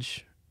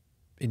message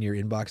in your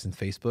inbox in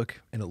Facebook,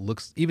 and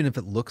even if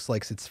it looks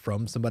like it's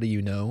from somebody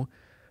you know,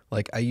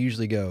 like, I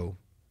usually go,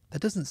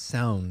 that doesn't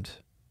sound,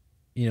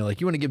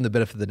 like, you want to give them the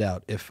benefit of the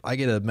doubt. If I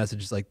get a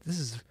message like, this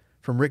is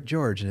from Rick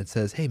George, and it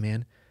says, hey,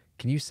 man,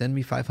 can you send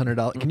me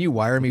 $500? Can you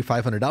wire me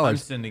 $500? I'm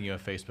sending you a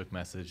Facebook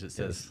message that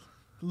says,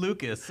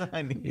 Lucas,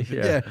 I need you.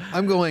 Yeah.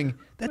 I'm going,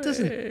 that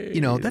doesn't,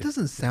 that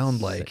doesn't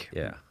sound like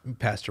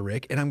Pastor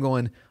Rick. And I'm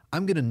going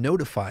to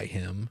notify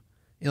him,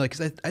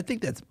 because I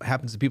think that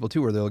happens to people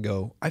too, where they'll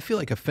go, I feel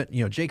like,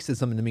 Jake said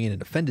something to me and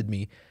it offended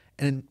me.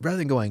 And rather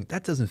than going,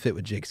 that doesn't fit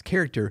with Jake's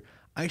character,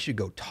 I should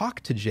go talk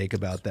to Jake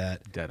about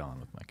that. Dead on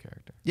with my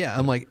character. Yeah.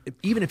 I'm like,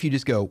 even if you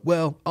just go,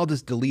 well, I'll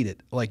just delete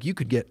it. Like, you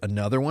could get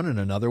another one and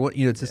another one.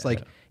 It's just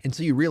like,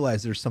 until you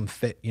realize there's some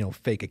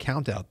fake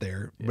account out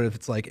there. But if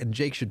it's like, and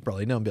Jake should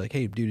probably know and be like,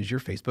 hey, dude, is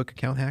your Facebook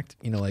account hacked?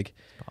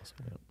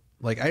 Possible.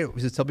 Like, I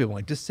just tell people,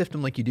 like, just sift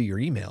them like you do your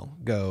email.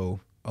 Go,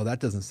 oh,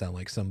 that doesn't sound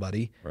like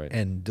somebody. Right.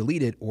 And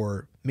delete it,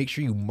 or make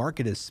sure you mark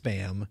it as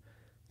spam.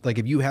 Like,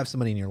 if you have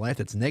somebody in your life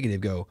that's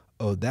negative, go,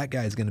 oh, that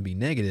guy's going to be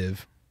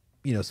negative.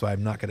 So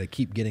I'm not going to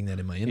keep getting that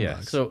in my inbox.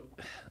 Yeah. So,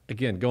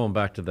 again, going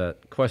back to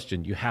that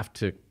question, you have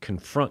to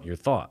confront your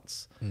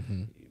thoughts.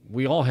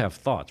 We all have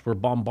thoughts. We're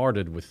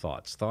bombarded with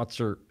thoughts.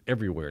 Thoughts are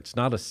everywhere. It's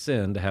not a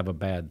sin to have a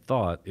bad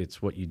thought.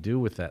 It's what you do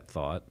with that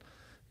thought.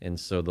 And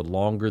so the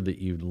longer that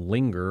you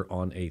linger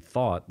on a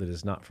thought that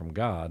is not from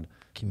God,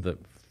 the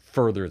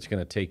further it's going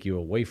to take you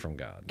away from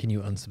God. Can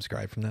you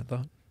unsubscribe from that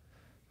thought?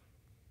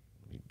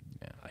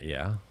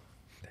 Yeah.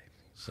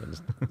 So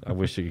I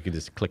wish you could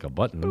just click a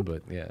button,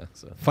 but yeah.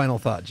 So. Final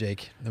thought,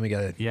 Jake. Then we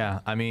got it. Yeah,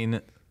 I mean,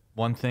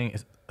 one thing,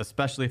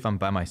 especially if I'm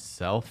by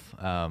myself,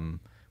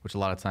 which a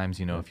lot of times,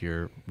 if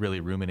you're really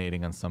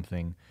ruminating on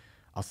something,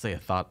 I'll say a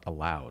thought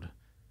aloud.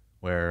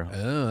 Where,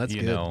 oh, that's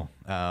good.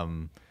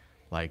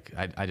 Like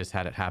I just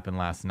had it happen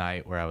last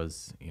night where I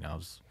was kind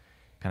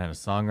of in a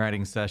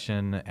songwriting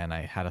session, and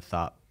I had a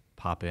thought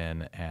pop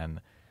in,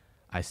 and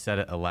I said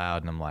it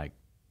aloud, and I'm like,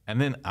 and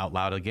then out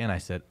loud again, I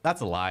said,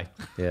 that's a lie.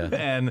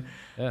 Yeah.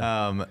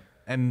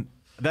 And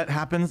that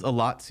happens a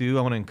lot too.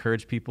 I want to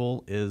encourage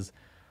people is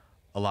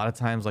a lot of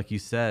times, like you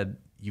said,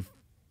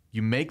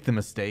 you make the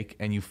mistake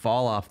and you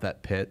fall off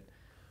that pit.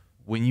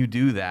 When you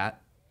do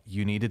that,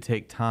 you need to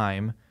take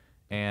time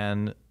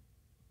and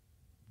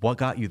what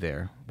got you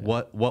there?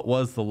 Yeah. What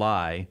was the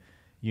lie?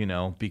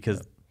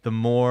 Because the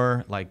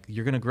more, like,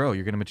 you're going to grow,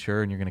 you're going to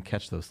mature, and you're going to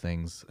catch those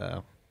things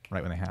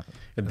right when they happen.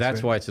 And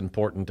that's why it's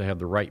important to have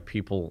the right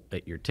people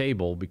at your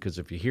table, because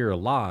if you hear a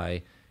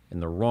lie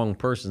and the wrong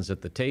person's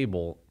at the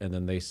table and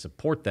then they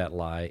support that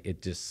lie,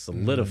 it just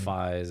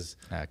solidifies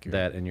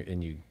that,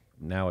 and you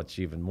now it's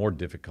even more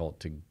difficult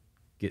to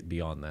get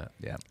beyond that.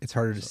 Yeah. It's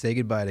harder to say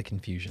goodbye to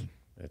confusion.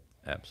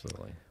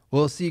 Absolutely.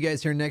 We'll see you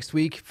guys here next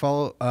week.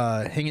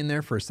 Hang in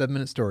there for a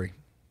 7-minute story.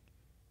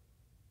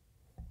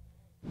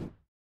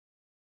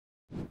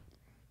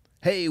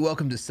 Hey,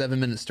 welcome to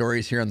 7-Minute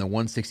Stories here on the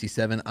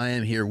 167. I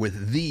am here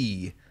with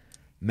the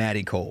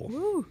Maddie Cole.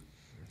 Woo.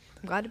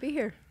 I'm glad to be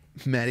here.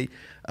 Maddie,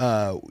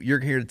 you're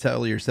here to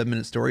tell your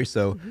 7-minute story,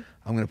 so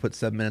I'm going to put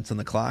 7 minutes on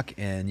the clock,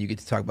 and you get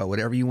to talk about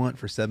whatever you want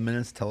for 7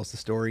 minutes. Tell us the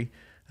story.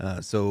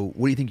 So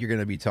what do you think you're going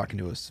to be talking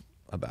to us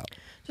about?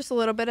 Just a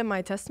little bit of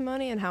my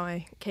testimony and how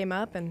I came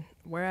up and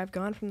where I've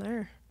gone from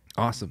there.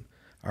 Awesome.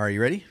 Are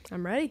you ready?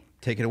 I'm ready.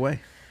 Take it away.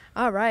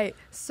 All right.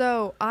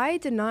 So I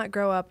did not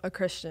grow up a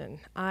Christian.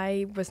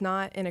 I was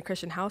not in a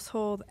Christian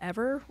household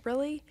ever,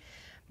 really.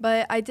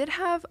 But I did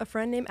have a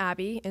friend named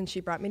Abby, and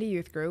she brought me to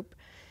youth group.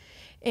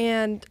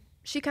 And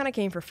she kind of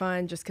came for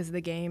fun just because of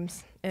the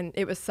games. And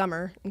it was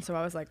summer. And so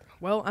I was like,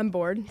 well, I'm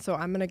bored, so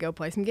I'm going to go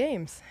play some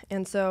games.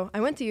 And so I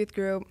went to youth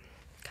group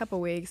a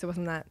couple weeks. It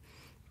wasn't that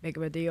big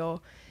of a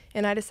deal.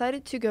 And I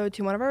decided to go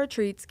to one of our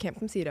retreats, Camp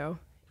Comcedo.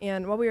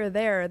 And while we were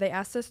there, they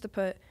asked us to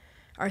put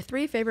our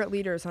 3 favorite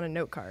leaders on a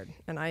note card.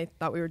 And I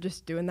thought we were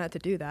just doing that to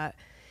do that.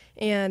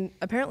 And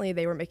apparently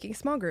they were making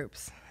small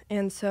groups.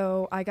 And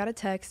so I got a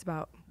text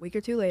about a week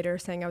or 2 later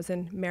saying I was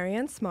in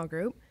Marianne's small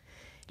group.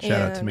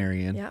 Shout out to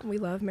Marianne. Yeah, we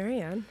love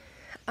Marianne.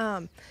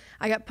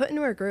 I got put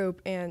into her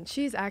group, and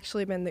she's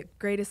actually been the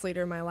greatest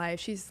leader in my life.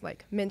 She's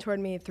like mentored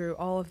me through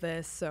all of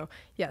this. So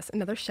yes,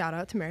 another shout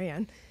out to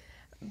Marianne.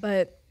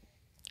 But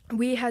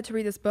we had to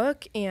read this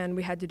book, and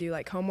we had to do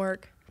like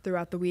homework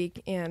throughout the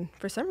week. And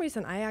for some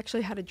reason, I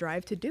actually had to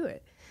drive to do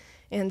it.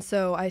 And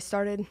so I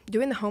started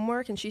doing the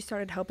homework, and she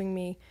started helping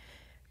me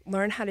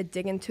learn how to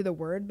dig into the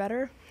word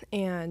better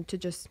and to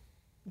just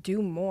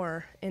do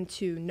more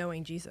into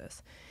knowing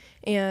Jesus.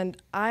 And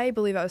I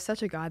believe that was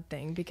such a God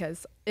thing,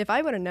 because if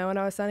I would have known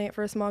I was signing up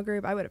for a small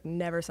group, I would have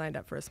never signed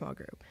up for a small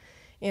group.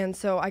 And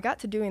so I got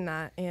to doing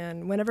that.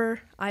 And whenever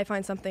I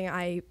find something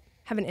I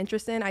have an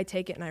interest in, I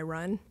take it and I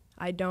run.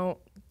 I don't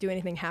do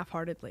anything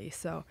half-heartedly.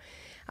 So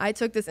I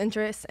took this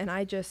interest, and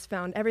I just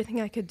found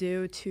everything I could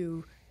do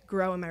to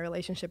grow in my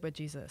relationship with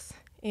Jesus.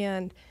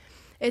 And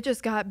it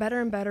just got better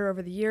and better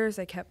over the years.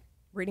 I kept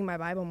reading my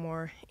Bible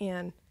more.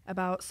 And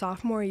about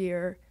sophomore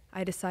year,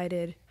 I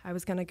decided I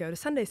was going to go to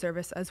Sunday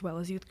service as well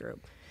as youth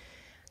group.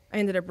 I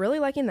ended up really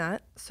liking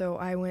that. So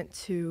I went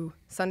to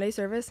Sunday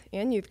service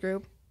and youth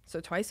group, so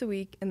twice a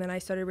week. And then I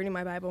started reading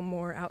my Bible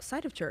more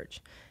outside of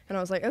church. And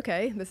I was like,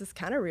 okay, this is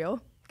kind of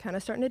real, kind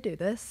of starting to do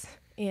this.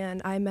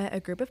 And I met a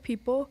group of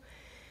people.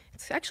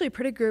 It's actually a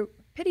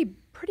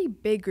pretty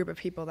big group of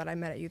people that I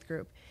met at youth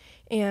group.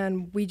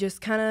 And we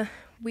just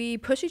we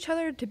push each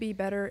other to be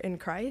better in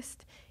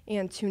Christ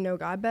and to know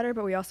God better,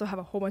 but we also have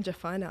a whole bunch of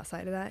fun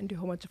outside of that and do a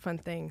whole bunch of fun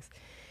things.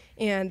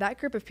 And that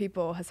group of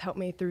people has helped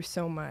me through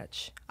so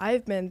much.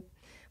 I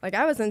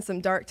was in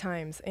some dark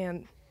times,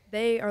 and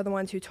they are the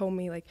ones who told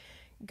me, like,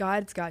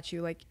 God's got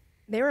you. Like,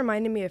 they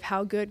reminded me of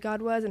how good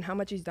God was and how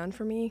much he's done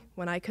for me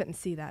when I couldn't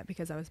see that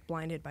because I was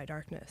blinded by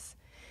darkness.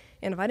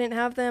 And if I didn't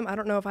have them, I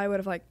don't know if I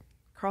would have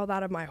crawled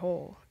out of my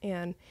hole.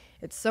 And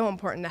it's so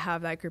important to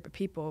have that group of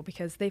people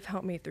because they've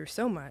helped me through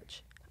so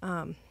much.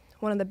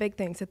 One of the big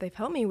things that they've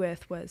helped me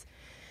with was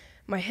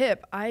my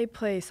hip. I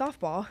play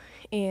softball,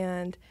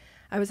 and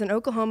I was in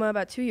Oklahoma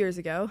about 2 years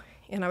ago,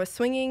 and I was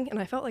swinging, and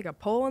I felt like a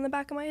pole on the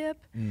back of my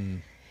hip.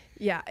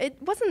 Yeah,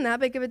 it wasn't that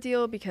big of a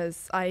deal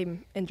because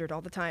I'm injured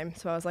all the time.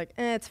 So I was like,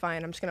 it's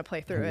fine. I'm just going to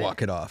play through it.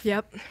 Walk it off.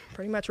 Yep,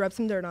 pretty much rub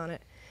some dirt on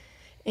it.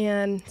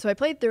 And so I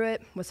played through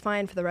it, was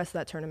fine for the rest of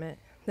that tournament.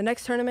 The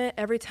next tournament,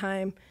 every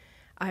time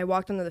I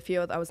walked onto the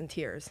field, I was in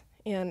tears.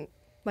 And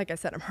like I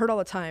said, I'm hurt all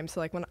the time. So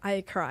like when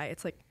I cry,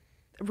 it's like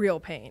real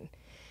pain.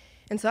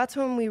 And so that's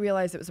when we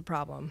realized it was a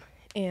problem.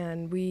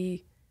 And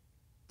we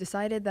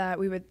decided that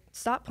we would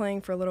stop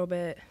playing for a little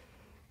bit,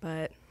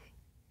 but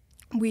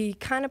we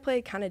kind of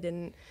played, kind of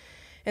didn't.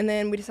 And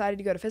then we decided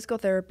to go to physical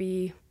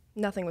therapy.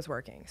 Nothing was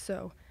working.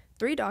 So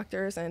 3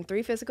 doctors and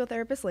 3 physical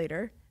therapists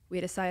later,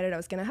 we decided I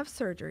was going to have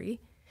surgery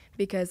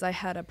because I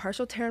had a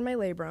partial tear in my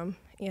labrum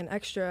and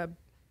extra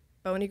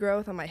bony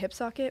growth on my hip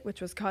socket,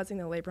 which was causing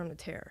the labrum to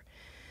tear.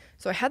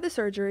 So I had the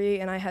surgery,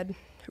 and I had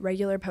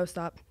regular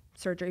post-op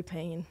surgery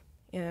pain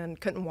and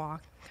couldn't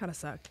walk. Kind of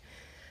sucked.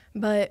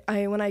 But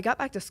when I got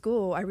back to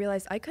school, I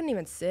realized I couldn't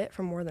even sit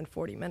for more than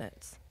 40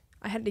 minutes.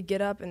 I had to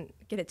get up and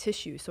get a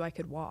tissue so I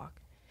could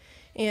walk.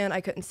 And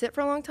I couldn't sit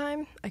for a long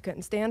time. I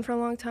couldn't stand for a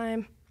long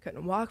time.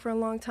 Couldn't walk for a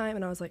long time.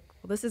 And I was like,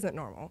 well, this isn't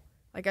normal.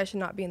 Like, I should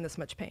not be in this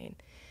much pain.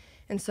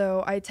 And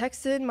so I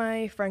texted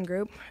my friend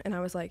group, and I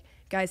was like,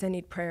 guys, I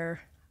need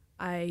prayer.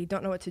 I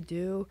don't know what to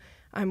do.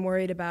 I'm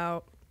worried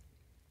about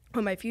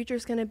what my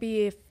future's going to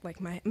be, if I'm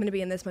going to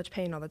be in this much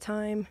pain all the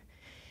time.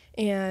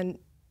 And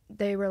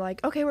they were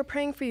like, okay, we're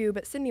praying for you.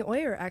 But Sydney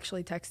Oyer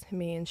actually texted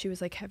me, and she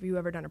was like, have you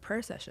ever done a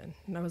prayer session?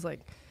 And I was like,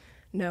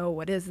 no,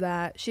 what is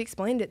that? She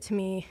explained it to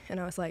me, and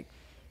I was like,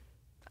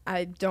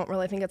 I don't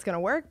really think it's going to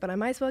work, but I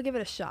might as well give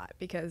it a shot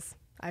because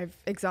I've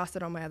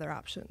exhausted all my other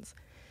options.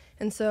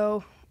 And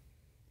so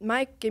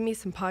Mike gave me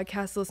some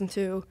podcasts to listen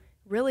to,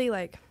 really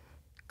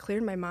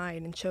cleared my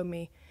mind and showed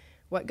me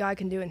what God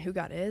can do and who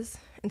God is.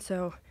 And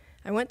so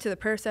I went to the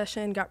prayer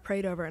session, got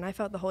prayed over, and I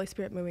felt the Holy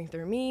Spirit moving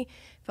through me,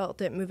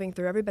 felt it moving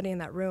through everybody in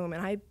that room.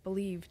 And I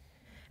believed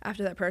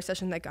after that prayer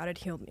session that God had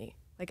healed me.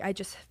 I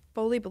just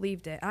fully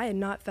believed it. I had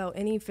not felt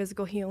any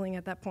physical healing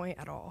at that point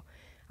at all.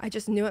 I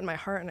just knew it in my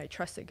heart, and I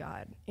trusted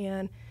God.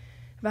 And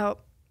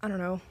about,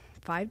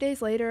 5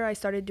 days later, I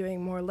started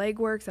doing more leg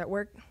workouts at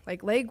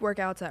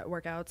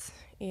workouts,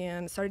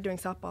 and started doing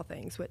softball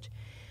things, which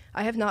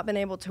I have not been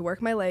able to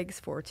work my legs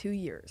for 2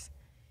 years.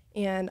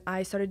 And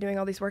I started doing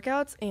all these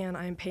workouts, and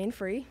I'm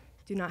pain-free.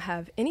 Do not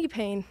have any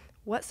pain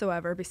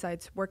whatsoever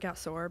besides workout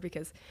sore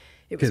because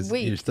it was Because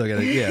weak. you still got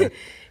to, yeah.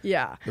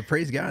 Yeah. But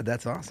praise God,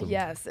 that's awesome.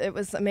 Yes, it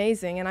was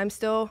amazing. And I'm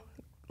still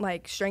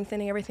like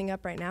strengthening everything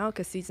up right now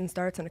because season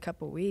starts in a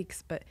couple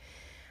weeks. But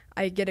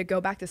I get to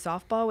go back to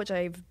softball, which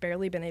I've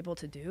barely been able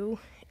to do.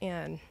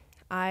 And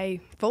I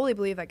fully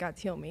believe that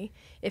God's healed me.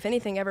 If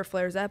anything ever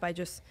flares up, I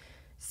just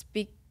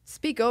speak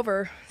that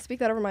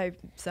over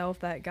myself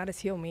that God has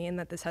healed me and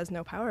that this has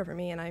no power over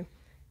me, and I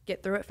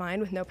get through it fine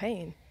with no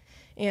pain.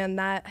 And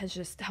that has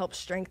just helped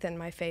strengthen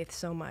my faith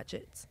so much.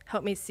 It's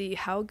helped me see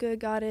how good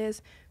God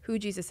is, who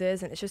Jesus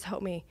is, and it's just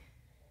helped me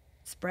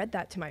spread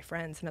that to my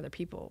friends and other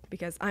people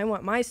because I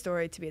want my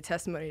story to be a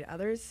testimony to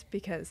others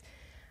because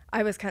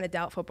I was kind of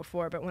doubtful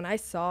before, but when I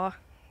saw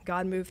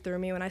God move through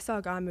me, when I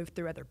saw God move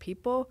through other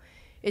people,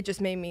 it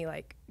just made me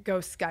like go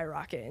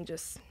skyrocket and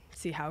just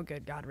see how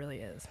good God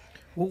really is.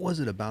 What was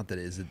it about that?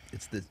 Is it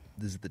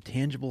the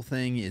tangible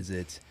thing? Is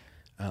it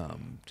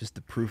just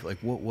the proof? Like,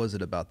 what was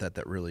it about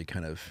that really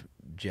kind of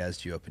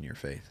jazzed you up in your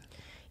faith?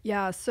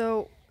 Yeah,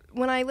 so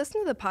when I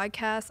listened to the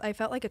podcast, I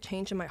felt like a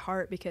change in my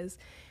heart because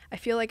I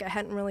feel like I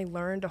hadn't really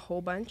learned a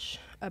whole bunch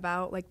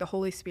about like the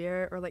Holy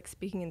Spirit or like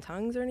speaking in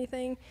tongues or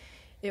anything.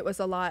 It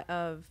was a lot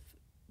of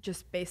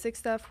just basic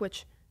stuff,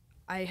 which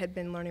I had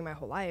been learning my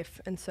whole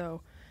life. And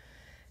so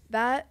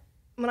that,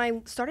 when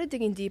I started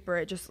digging deeper,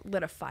 it just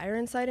lit a fire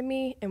inside of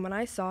me. And when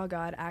I saw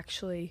God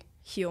actually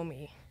heal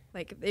me,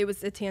 like it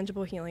was a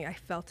tangible healing, I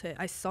felt it.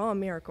 I saw a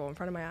miracle in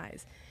front of my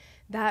eyes.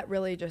 That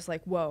really just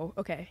like, whoa,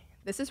 okay,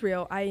 this is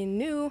real. I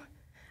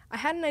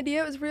had an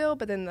idea it was real,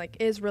 but then like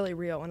it is really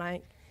real. And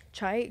I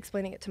try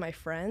explaining it to my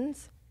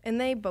friends and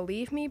they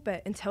believe me,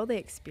 but until they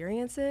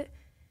experience it,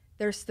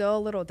 they're still a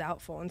little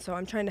doubtful. And so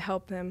I'm trying to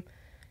help them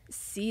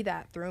see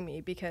that through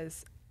me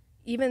because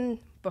even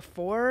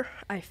before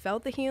I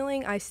felt the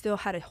healing, I still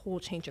had a whole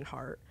change in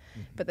heart,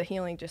 but the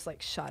healing just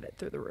like shot it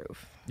through the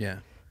roof. Yeah.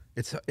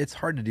 It's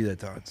hard to do that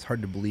though. It's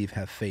hard to believe,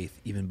 have faith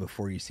even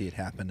before you see it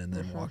happen and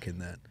then walk in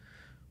that.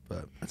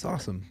 But that's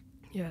awesome.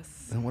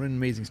 Yes. And what an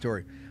amazing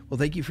story. Well,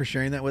 thank you for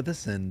sharing that with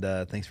us, and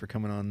thanks for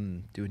coming on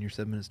and doing your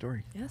 7-minute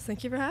story. Yes,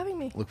 thank you for having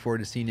me. Look forward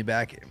to seeing you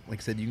back. Like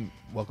I said, you're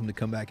welcome to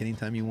come back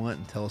anytime you want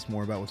and tell us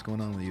more about what's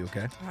going on with you,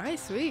 okay? All right,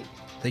 sweet.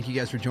 Thank you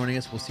guys for joining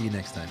us. We'll see you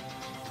next time.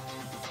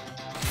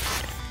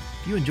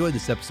 If you enjoyed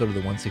this episode of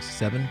the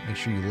 167, make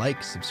sure you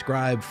like,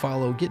 subscribe,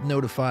 follow, get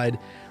notified,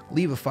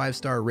 leave a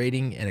 5-star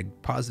rating and a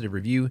positive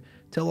review.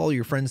 Tell all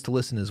your friends to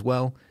listen as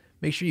well.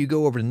 Make sure you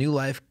go over to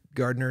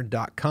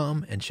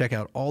newlifegardener.com and check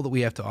out all that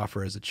we have to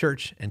offer as a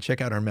church and check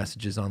out our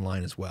messages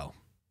online as well.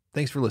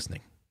 Thanks for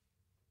listening.